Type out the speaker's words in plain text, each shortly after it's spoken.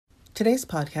Today's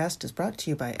podcast is brought to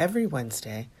you by Every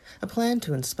Wednesday, a plan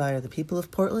to inspire the people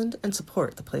of Portland and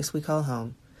support the place we call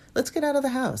home. Let's get out of the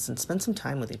house and spend some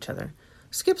time with each other.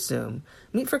 Skip Zoom,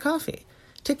 meet for coffee,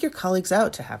 take your colleagues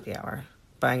out to happy hour.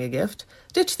 Buying a gift?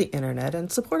 Ditch the internet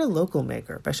and support a local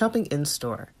maker by shopping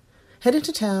in-store. Head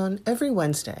into town every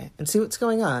Wednesday and see what's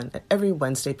going on at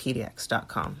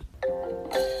everywednesdaypdx.com.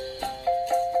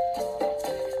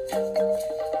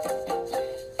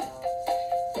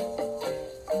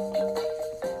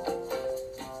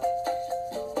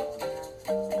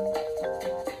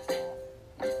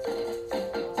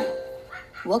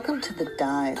 Welcome to the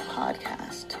Dive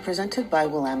podcast, presented by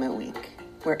Willamette Week,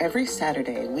 where every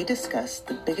Saturday we discuss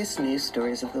the biggest news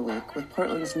stories of the week with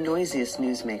Portland's noisiest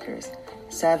newsmakers,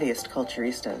 savviest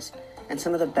culturistas, and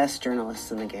some of the best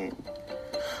journalists in the game.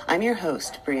 I'm your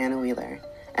host, Brianna Wheeler,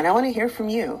 and I want to hear from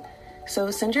you, so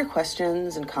send your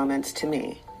questions and comments to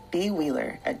me,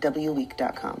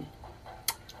 bwheeler@wweek.com.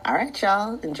 All right,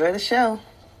 y'all, enjoy the show.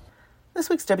 This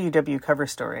week's WW cover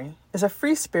story is a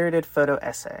free-spirited photo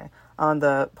essay on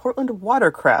the Portland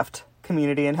watercraft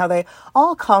community and how they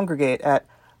all congregate at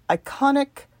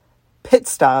iconic pit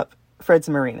stop Fred's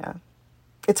Marina.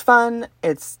 It's fun,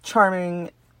 it's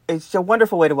charming, it's a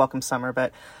wonderful way to welcome summer,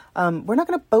 but we're not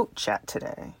going to boat chat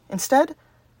today. Instead,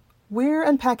 we're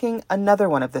unpacking another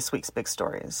one of this week's big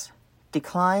stories,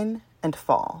 decline and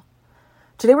fall.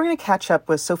 Today we're going to catch up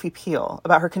with Sophie Peel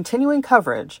about her continuing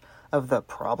coverage of the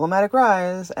problematic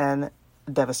rise and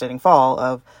devastating fall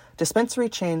of dispensary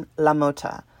chain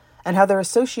LaMota, and how their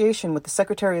association with the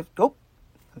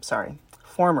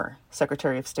former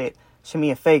Secretary of State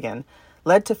Shemia Fagan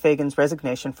led to Fagan's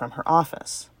resignation from her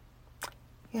office.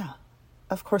 Yeah,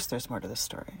 of course there's more to this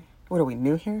story. What are we,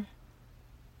 new here?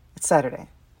 It's Saturday,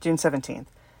 June 17th,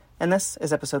 and this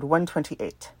is episode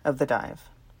 128 of The Dive.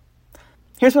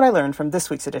 Here's what I learned from this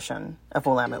week's edition of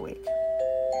Willamette Week.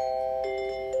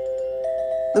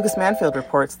 Lucas Manfield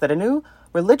reports that a new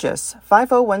religious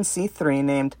 501c3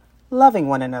 named Loving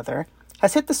One Another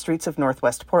has hit the streets of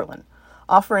Northwest Portland,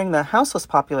 offering the houseless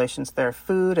populations there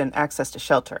food and access to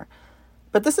shelter.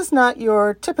 But this is not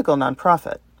your typical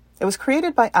nonprofit. It was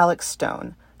created by Alex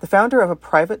Stone, the founder of a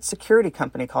private security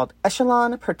company called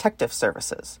Echelon Protective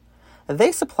Services.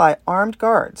 They supply armed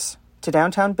guards to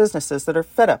downtown businesses that are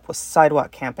fed up with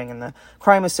sidewalk camping and the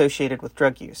crime associated with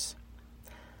drug use.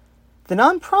 The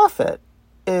nonprofit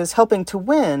is helping to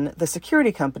win the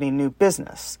security company new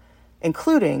business,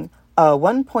 including a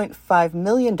 $1.5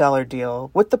 million deal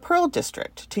with the Pearl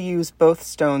District to use both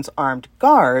Stone's armed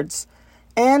guards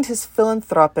and his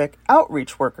philanthropic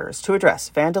outreach workers to address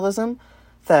vandalism,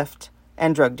 theft,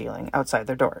 and drug dealing outside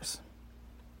their doors.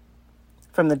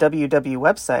 From the WW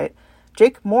website,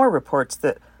 Jake Moore reports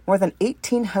that more than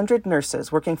 1,800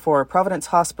 nurses working for Providence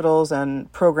hospitals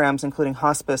and programs including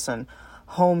hospice and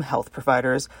home health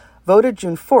providers voted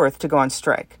June 4th to go on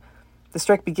strike. The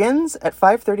strike begins at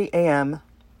 5:30 a.m.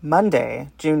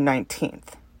 Monday, June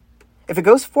 19th. If it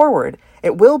goes forward,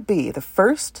 it will be the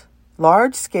first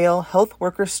large-scale health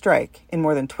worker strike in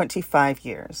more than 25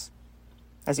 years.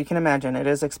 As you can imagine, it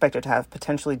is expected to have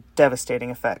potentially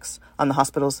devastating effects on the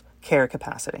hospital's care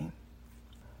capacity.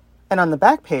 And on the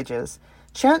back pages,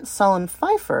 Chance Solomon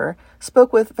Pfeiffer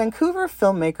spoke with Vancouver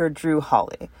filmmaker Drew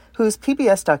Hawley, whose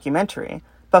PBS documentary,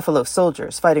 Buffalo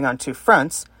Soldiers Fighting on Two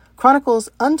Fronts, chronicles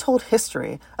untold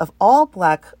history of all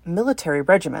black military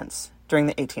regiments during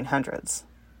the 1800s.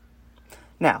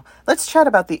 Now, let's chat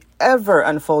about the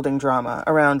ever-unfolding drama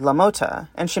around LaMota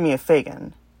and Shemia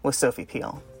Fagan with Sophie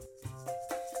Peel.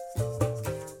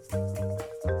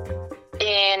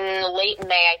 In late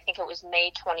May, I think it was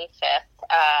May 25th,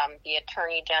 the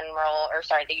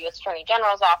U.S. Attorney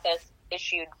General's office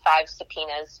issued 5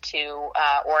 subpoenas to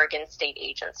Oregon state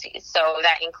agencies. So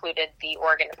that included the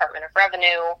Oregon Department of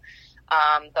Revenue,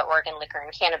 the Oregon Liquor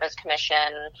and Cannabis Commission,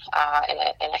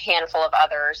 and a handful of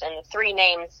others. And the 3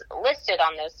 names listed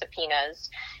on those subpoenas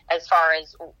as far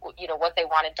as, what they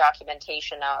wanted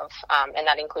documentation of, and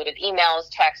that included emails,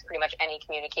 texts, pretty much any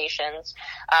communications,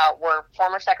 were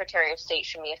former Secretary of State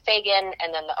Shemia Fagan,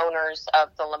 and then the owners of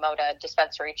the LaMota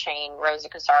dispensary chain, Rosa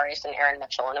Casares and Aaron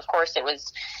Mitchell. And of course it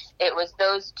was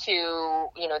those two,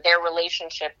 their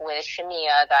relationship with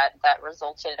Shemia that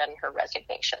resulted in her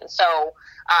resignation. So,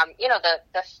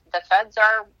 the feds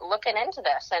are looking into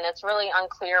this, and it's really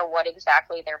unclear what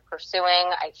exactly they're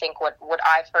pursuing. I think what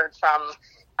I've heard from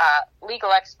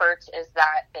legal experts is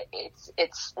that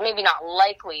it's maybe not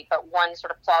likely, but one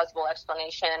sort of plausible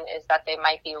explanation is that they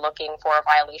might be looking for a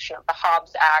violation of the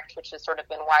Hobbs Act, which has sort of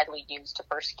been widely used to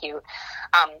persecute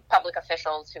public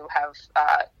officials who have,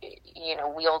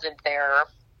 wielded their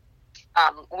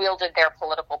wielded their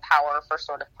political power for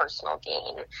sort of personal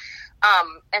gain.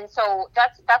 And so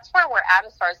that's where we're at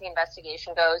as far as the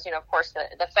investigation goes. Of course,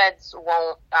 the feds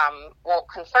won't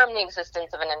confirm the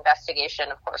existence of an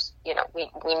investigation. Of course,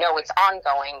 we know it's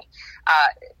ongoing.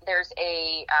 There's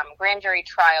a grand jury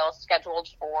trial scheduled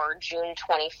for June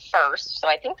 21st, so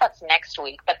I think that's next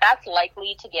week, but that's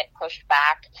likely to get pushed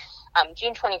back.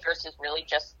 June 21st is really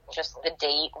just the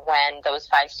date when those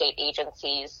 5 state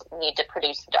agencies need to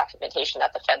produce the documentation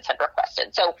that the feds had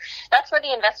requested. So that's where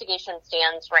the investigation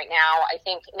stands right now. I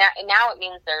think now it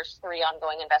means there's 3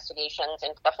 ongoing investigations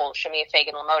into the whole Shemia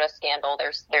Fagan LaMota scandal.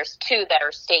 There's 2 that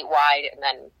are statewide, and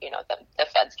then the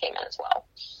feds came in as well.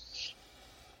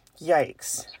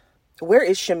 Yikes. Where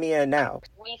is Shemia now?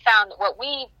 We found what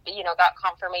we got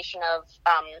confirmation of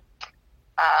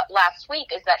last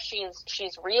week is that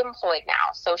she's reemployed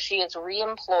now. So she is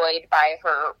reemployed by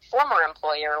her former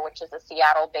employer, which is a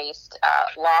Seattle-based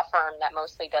law firm that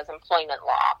mostly does employment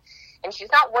law. And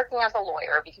she's not working as a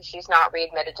lawyer because she's not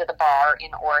readmitted to the bar in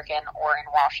Oregon or in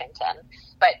Washington.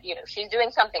 But, she's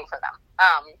doing something for them.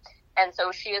 And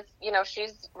so she is,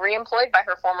 she's reemployed by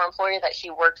her former employer that she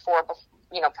worked for before,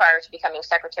 prior to becoming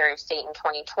Secretary of State in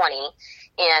 2020.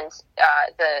 And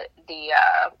the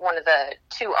one of the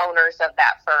 2 owners of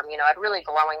that firm, had really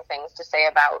glowing things to say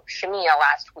about Shemia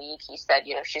last week. He said,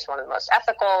 she's one of the most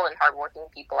ethical and hardworking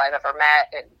people I've ever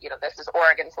met. And, this is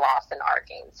Oregon's loss and our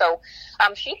gain. So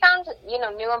she found,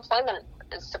 new employment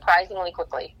surprisingly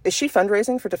quickly. Is she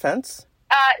fundraising for defense?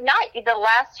 Not the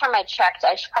last time I checked.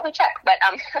 I should probably check, but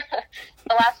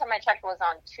the last time I checked was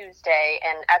on Tuesday,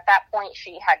 and at that point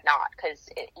she had not, because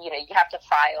you have to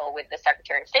file with the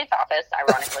Secretary of State's office,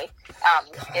 ironically,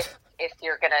 if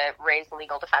you're going to raise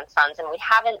legal defense funds, and we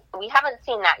haven't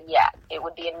seen that yet. It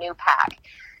would be a new PAC.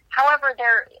 However,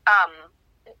 there,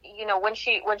 when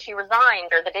she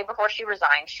resigned, or the day before she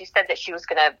resigned, she said that she was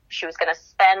gonna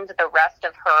spend the rest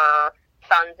of her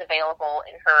funds available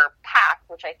in her PAC,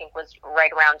 which I think was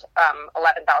right around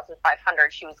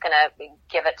 $11,500. She was going to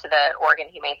give it to the Oregon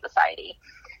Humane Society.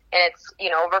 And it's,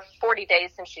 over 40 days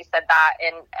since she said that,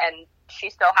 and she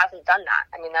still hasn't done that.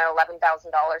 I mean, that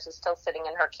 $11,000 is still sitting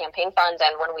in her campaign fund,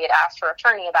 and when we had asked her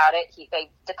attorney about it, they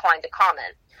declined to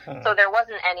comment. So there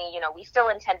wasn't any, we still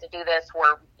intend to do this.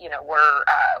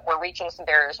 We're reaching some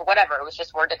barriers, whatever. It was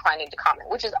just we're declining to comment,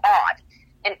 which is odd.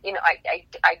 And,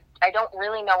 I don't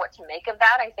really know what to make of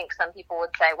that. I think some people would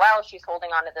say, well, she's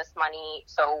holding on to this money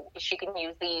so she can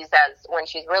use these as when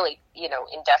she's really,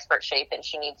 in desperate shape and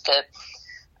she needs to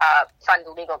fund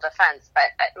legal defense. But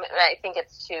I think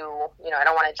it's too, I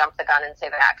don't want to jump the gun and say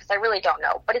that because I really don't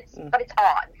know. But it's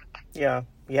odd.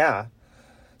 Yeah.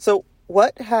 So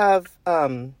what have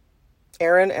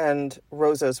Aaron and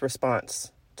Rosa's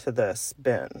response to this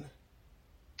been?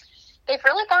 They've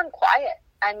really gone quiet.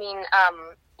 I mean,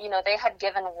 they had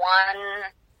given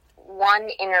one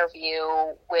interview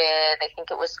with, I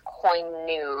think it was Coin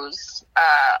News,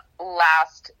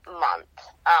 last month.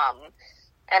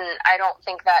 And I don't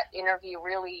think that interview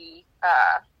really,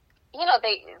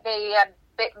 they had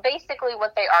basically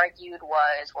what they argued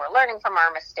was we're learning from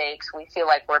our mistakes. We feel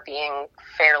like we're being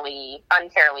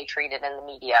unfairly treated in the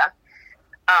media.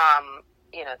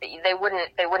 They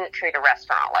wouldn't treat a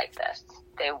restaurant like this.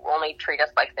 They only treat us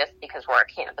like this because we're a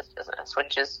cannabis business,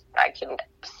 which is, I can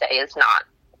say, is not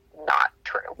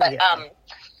true. But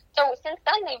so since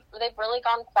then they've really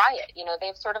gone quiet.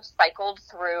 They've sort of cycled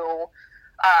through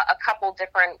a couple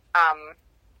different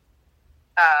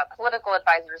political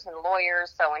advisors and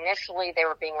lawyers. So initially they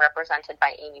were being represented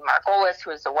by Amy Margolis, who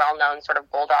is a well-known sort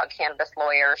of bulldog cannabis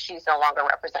lawyer. She's no longer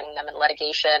representing them in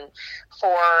litigation.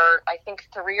 For, I think,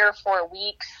 3 or 4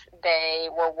 weeks, they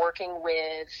were working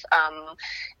with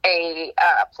a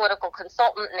political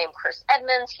consultant named Chris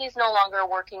Edmonds. He's no longer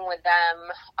working with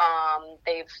them.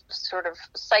 They've sort of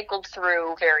cycled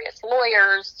through various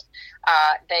lawyers.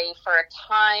 They, for a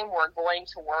time, were going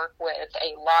to work with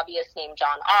a lobbyist named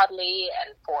John Audley,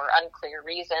 and for unclear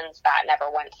reasons, that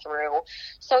never went through.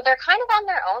 So they're kind of on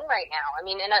their own right now. I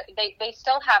mean, they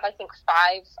still have, I think,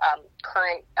 5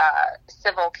 current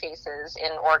civil cases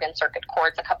in Oregon Circuit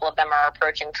Courts. A couple of them are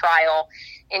approaching trial.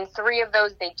 In 3 of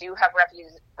those, they do have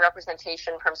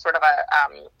representation from sort of a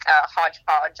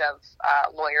hodgepodge of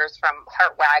lawyers from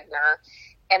Hart Wagner.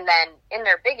 And then in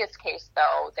their biggest case,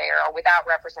 though, they are without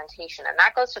representation, and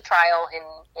that goes to trial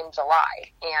in July.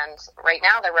 And right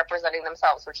now they're representing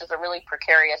themselves, which is a really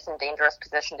precarious and dangerous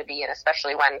position to be in,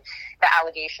 especially when the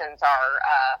allegations are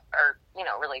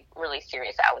really, really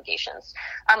serious allegations.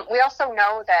 We also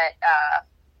know that,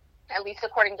 at least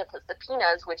according to the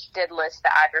subpoenas, which did list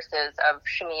the addresses of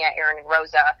Shemia, Aaron, and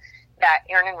Rosa, that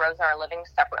Aaron and Rosa are living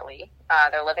separately.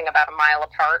 They're living about a mile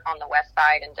apart on the west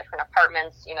side in different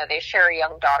apartments. You know, they share a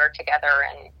young daughter together,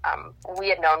 and we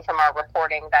had known from our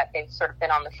reporting that they've sort of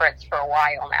been on the fritz for a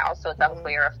while now, so it's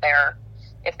unclear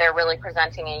if they're really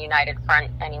presenting a united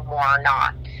front anymore or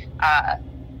not.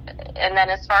 And then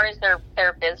as far as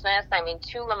their business, I mean,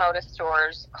 2 LaMota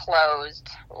stores closed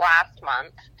last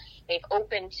month. They've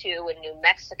opened 2 in New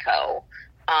Mexico.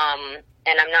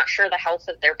 And I'm not sure the health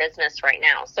of their business right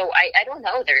now. So I don't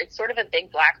know. It's sort of a big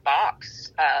black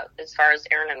box as far as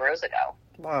Aaron and Rosa go.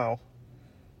 Wow.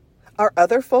 Are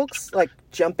other folks, like,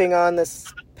 jumping on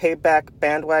this payback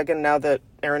bandwagon now that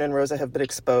Aaron and Rosa have been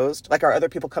exposed? Like, are other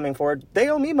people coming forward? They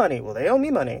owe me money. Well, they owe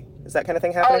me money. Is that kind of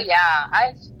thing happening? Oh, yeah.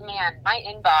 My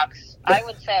inbox, I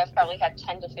would say I've probably had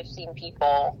 10 to 15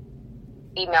 people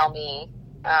email me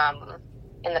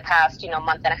in the past,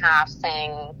 month and a half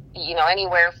saying,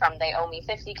 anywhere from they owe me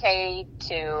 $50K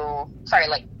to,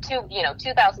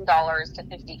 $2,000 to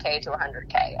 $50K to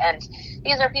 $100K. And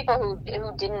these are people who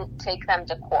didn't take them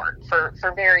to court for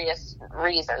various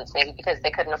reasons, maybe because they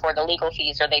couldn't afford the legal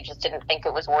fees or they just didn't think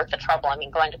it was worth the trouble. I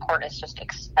mean, going to court is just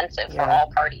expensive for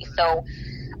all parties. So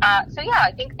yeah,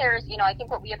 I think I think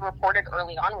what we had reported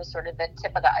early on was sort of the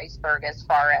tip of the iceberg as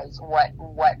far as what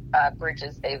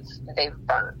bridges they've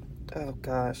burned. Oh,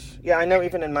 gosh. Yeah, I know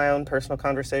even in my own personal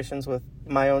conversations with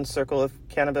my own circle of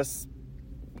cannabis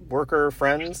worker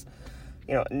friends,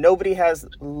 nobody has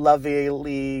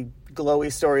lovely,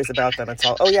 glowy stories about them. It's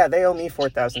all, oh, yeah, they owe me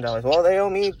 $4,000. Well, they owe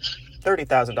me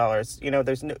 $30,000.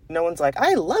 There's no one's like,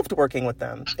 I loved working with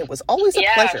them. It was always a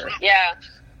pleasure. Yeah.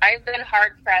 I've been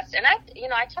hard-pressed, and I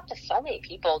talked to so many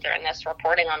people during this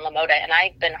reporting on LaMota, and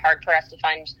I've been hard-pressed to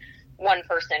find one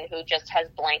person who just has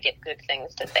blanket good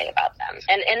things to say about them.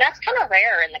 And that's kind of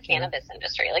rare in the cannabis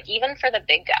industry. Like, even for the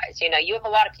big guys, you have a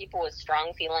lot of people with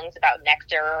strong feelings about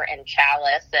Nectar and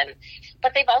Chalice,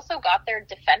 but they've also got their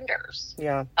defenders.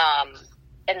 Yeah.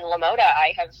 In LaMota,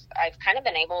 I've kind of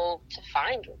been able to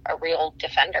find a real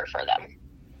defender for them.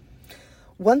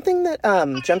 One thing that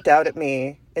jumped out at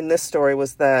me in this story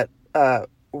was that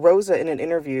Rosa, in an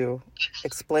interview,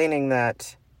 explaining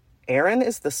that Aaron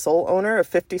is the sole owner of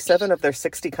 57 of their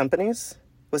 60 companies.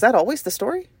 Was that always the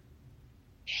story?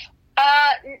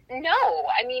 No.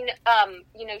 I mean,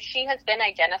 she has been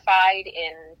identified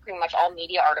in pretty much all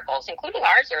media articles, including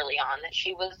ours early on, that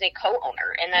she was a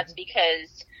co-owner. And that's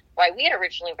because why we had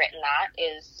originally written that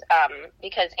is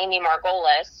because Amy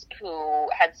Margolis, who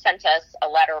had sent us a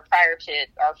letter prior to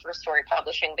our first story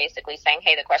publishing, basically saying,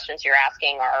 hey, the questions you're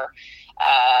asking are,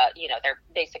 they're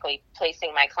basically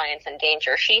placing my clients in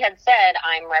danger. She had said,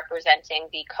 I'm representing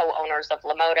the co-owners of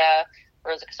LaMota,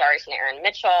 Rosa Casares and Aaron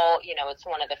Mitchell. It's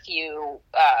one of the few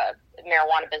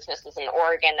marijuana businesses in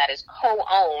Oregon that is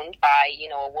co-owned by,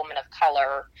 a woman of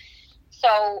color.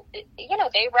 So, she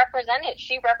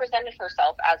represented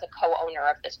herself as a co-owner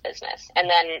of this business. And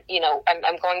then,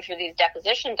 I'm going through these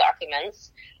deposition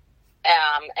documents,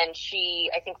 and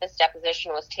I think this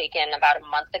deposition was taken about a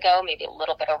month ago, maybe a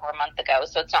little bit over a month ago.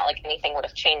 So it's not like anything would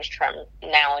have changed from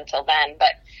now until then,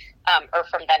 or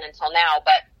from then until now.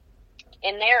 But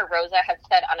in there, Rosa had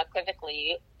said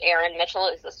unequivocally, Aaron Mitchell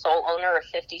is the sole owner of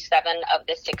 57 of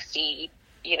the 60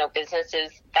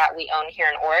 businesses that we own here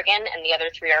in Oregon, and the other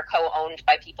 3 are co-owned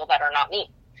by people that are not me.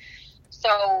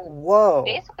 So whoa.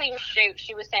 Basically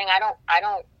she was saying, I don't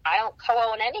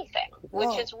co-own anything, whoa,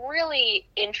 which is really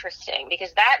interesting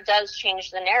because that does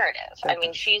change the narrative. Okay. I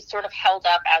mean, she's sort of held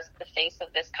up as the face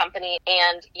of this company,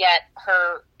 and yet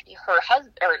her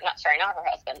husband, or not her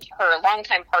husband, her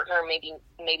longtime partner,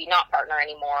 maybe not partner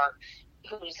anymore,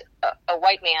 who's a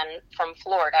white man from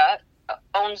Florida,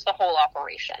 owns the whole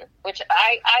operation, which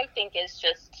I think is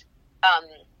just,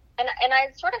 and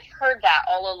I sort of heard that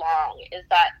all along, is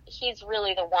that he's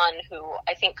really the one who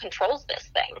I think controls this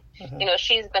thing. Mm-hmm.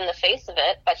 She's been the face of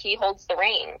it, but he holds the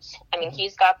reins. I mean, mm-hmm,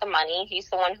 he's got the money. He's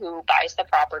the one who buys the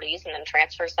properties and then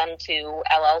transfers them to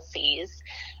LLCs.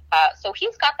 So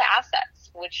he's got the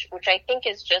assets, which I think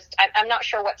is just, I'm not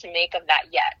sure what to make of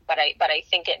that yet, but I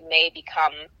think it may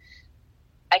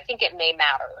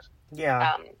matter.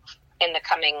 Yeah. In the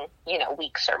coming,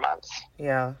 weeks or months.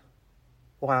 Yeah.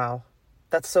 Wow.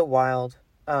 That's so wild.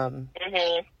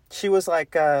 Mm-hmm. She was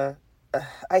like, I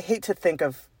hate to think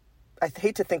of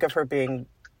her being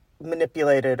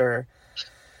manipulated or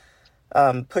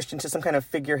pushed into some kind of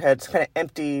figurehead, some kind of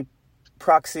empty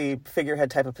proxy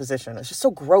figurehead type of position. It's just so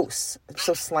gross. It's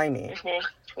so slimy.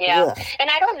 Mm-hmm. Yeah. Ugh.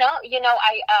 And I don't know,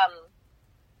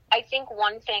 I think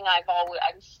one thing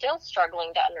I'm still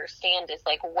struggling to understand is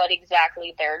like what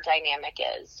exactly their dynamic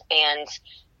is, and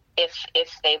if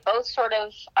they both sort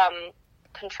of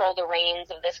control the reins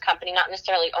of this company, not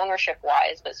necessarily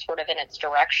ownership-wise, but sort of in its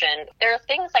direction. There are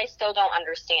things I still don't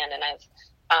understand, and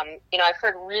I've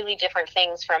heard really different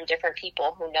things from different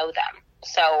people who know them.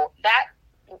 So that,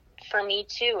 for me,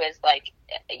 too, is like,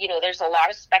 there's a lot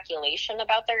of speculation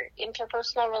about their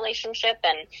interpersonal relationship,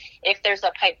 and if there's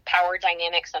a power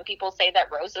dynamic, some people say that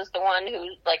Rose is the one who,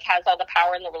 like, has all the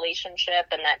power in the relationship,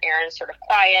 and that Aaron's sort of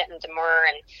quiet and demure,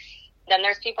 and then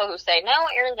there's people who say, no,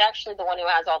 Aaron's actually the one who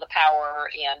has all the power.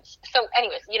 And so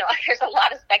anyways, there's a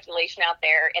lot of speculation out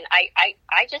there, and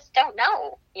I just don't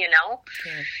know,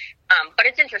 Okay. But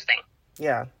it's interesting.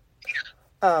 Yeah.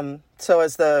 So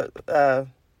as the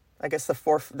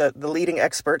leading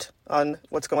expert on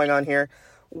what's going on here,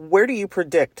 where do you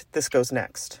predict this goes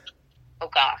next? Oh,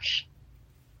 gosh.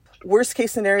 Worst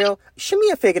case scenario,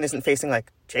 Shemia Fagan isn't facing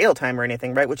like jail time or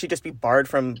anything, right? Would she just be barred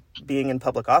from being in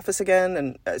public office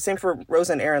again? And same for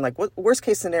Rosa and Aaron. Like, what worst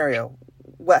case scenario?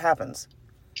 What happens?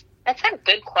 That's a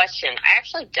good question. I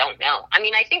actually don't know. I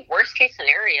mean, I think worst case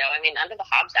scenario, under the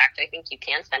Hobbs Act, I think you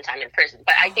can spend time in prison.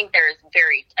 But I think there is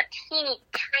a teeny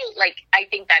tiny, I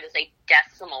think that is a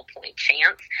decimal point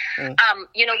chance.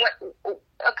 You know what?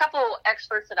 A couple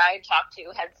experts that I had talked to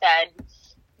had said,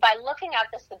 by looking at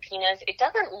the subpoenas, it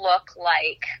doesn't look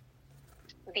like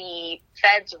the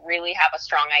feds really have a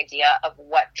strong idea of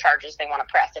what charges they want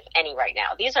to press, if any, right now.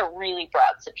 These are really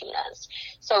broad subpoenas.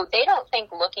 So they don't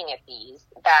think, looking at these,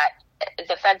 that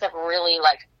the feds have really,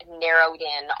 narrowed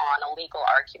in on a legal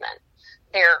argument.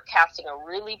 They're casting a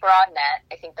really broad net.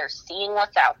 I think they're seeing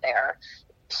what's out there.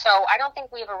 So I don't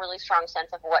think we have a really strong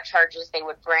sense of what charges they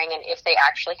would bring and if they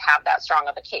actually have that strong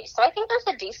of a case. So I think there's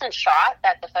a decent shot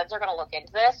that the feds are going to look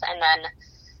into this, and then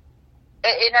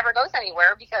it never goes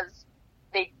anywhere because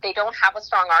they don't have a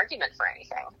strong argument for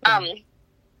anything.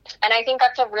 And I think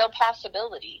that's a real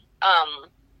possibility.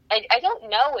 I don't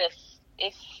know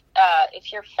if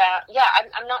you're fat. Yeah,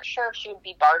 I'm not sure if she would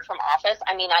be barred from office.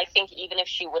 I think even if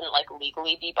she wouldn't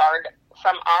legally be barred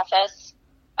from office,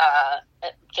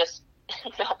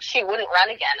 no, she wouldn't run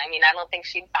again. I don't think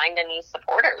she'd find any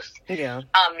supporters. Yeah.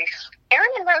 Aaron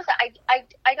and Rosa,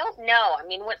 I don't know.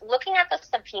 Looking at the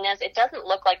subpoenas, it doesn't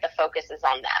look like the focus is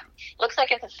on them. It looks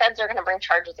like if the feds are going to bring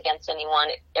charges against anyone,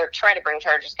 or try to bring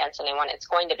charges against anyone, it's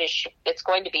going to be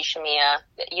Shemia.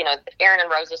 Aaron and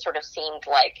Rosa sort of seemed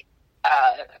like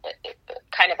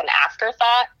kind of an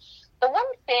afterthought. The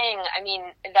one thing,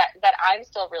 that I'm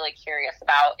still really curious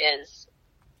about is,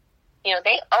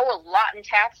 they owe a lot in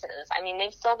taxes.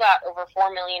 They've still got over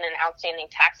 $4 million in outstanding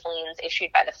tax liens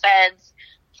issued by the feds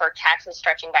for taxes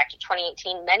stretching back to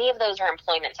 2018. Many of those are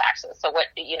employment taxes. So what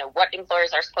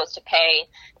employers are supposed to pay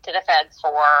to the feds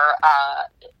for,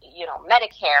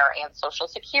 Medicare and Social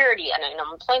Security and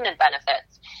unemployment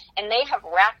benefits. And they have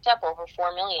racked up over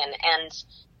 $4 million, and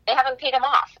they haven't paid them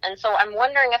off. And so I'm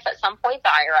wondering if at some point the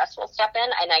IRS will step in,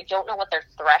 and I don't know what their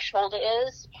threshold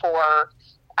is for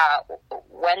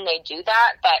when they do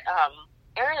that, but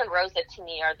Aaron and Rosa, to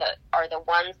me, are the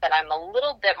ones that I'm a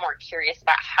little bit more curious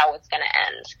about how it's going to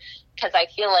end, because I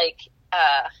feel like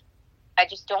I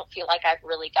just don't feel like I've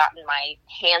really gotten my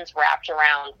hands wrapped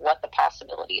around what the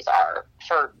possibilities are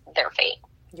for their fate.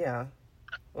 Yeah.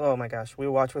 Oh my gosh, we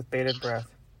watch with bated breath.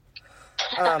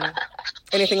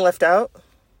 Anything left out?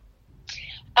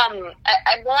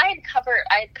 I'd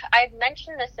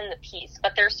mentioned this in the piece,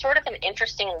 but there's sort of an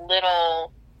interesting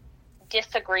little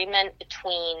disagreement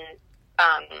between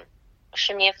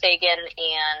Shemia Fagan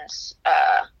and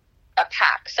a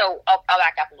PAC. So I'll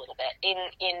back up a little bit.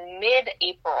 In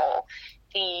mid-April,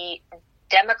 the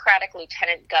Democratic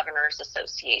Lieutenant Governors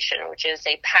Association, which is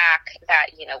a PAC that,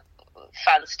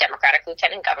 funds Democratic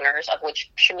Lieutenant Governors, of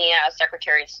which Shemia, as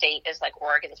Secretary of State, is like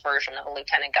Oregon's version of a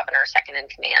Lieutenant Governor, second in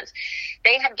command.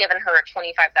 They had given her a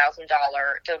 $25,000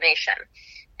 donation.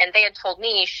 And they had told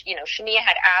me, Shemia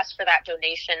had asked for that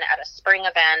donation at a spring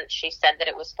event. She said that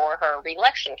it was for her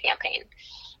re-election campaign.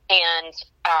 And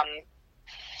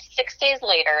 6 days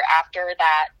later, after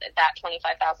that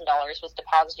 $25,000 was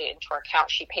deposited into her account,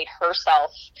 she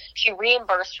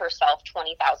reimbursed herself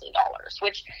 $20,000,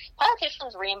 which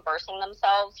politicians reimbursing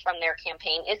themselves from their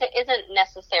campaign isn't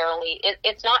necessarily,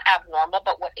 it's not abnormal,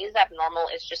 but what is abnormal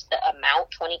is just the amount.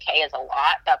 $20K is a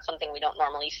lot. That's something we don't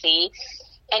normally see.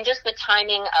 And just the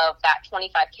timing of that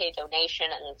 $25K donation,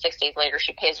 and then 6 days later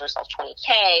she pays herself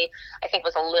 $20K, I think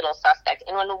was a little suspect.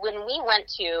 And when we went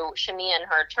to Shemia and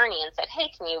her attorney and said, hey,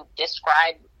 can you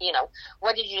describe,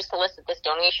 what did you solicit this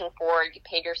donation for? You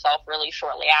paid yourself really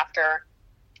shortly after.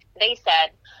 They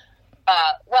said,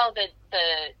 well, the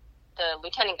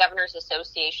Lieutenant Governors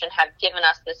Association had given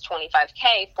us this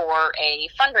 $25K for a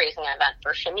fundraising event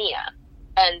for Shemia.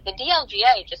 And the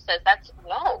DLGA just says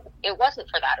no, it wasn't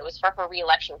for that. It was for her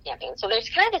re-election campaign. So there's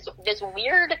kind of this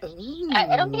weird,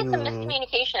 I don't think it's a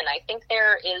miscommunication. I think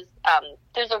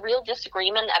there's a real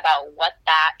disagreement about what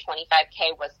that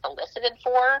 $25K was solicited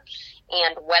for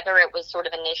and whether it was sort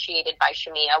of initiated by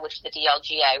Shemia, which the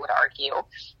DLGA would argue,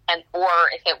 or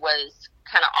if it was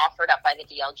kind of offered up by the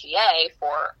DLGA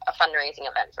for a fundraising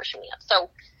event for Shemia. So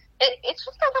it's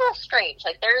just a little strange.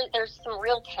 Like there's some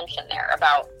real tension there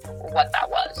about what that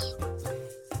was.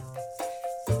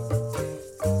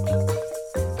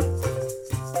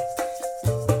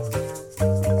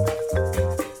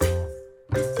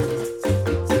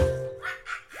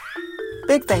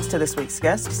 Big thanks to this week's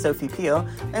guest, Sophie Peel,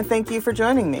 and thank you for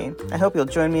joining me. I hope you'll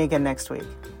join me again next week.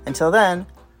 Until then,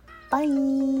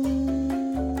 bye!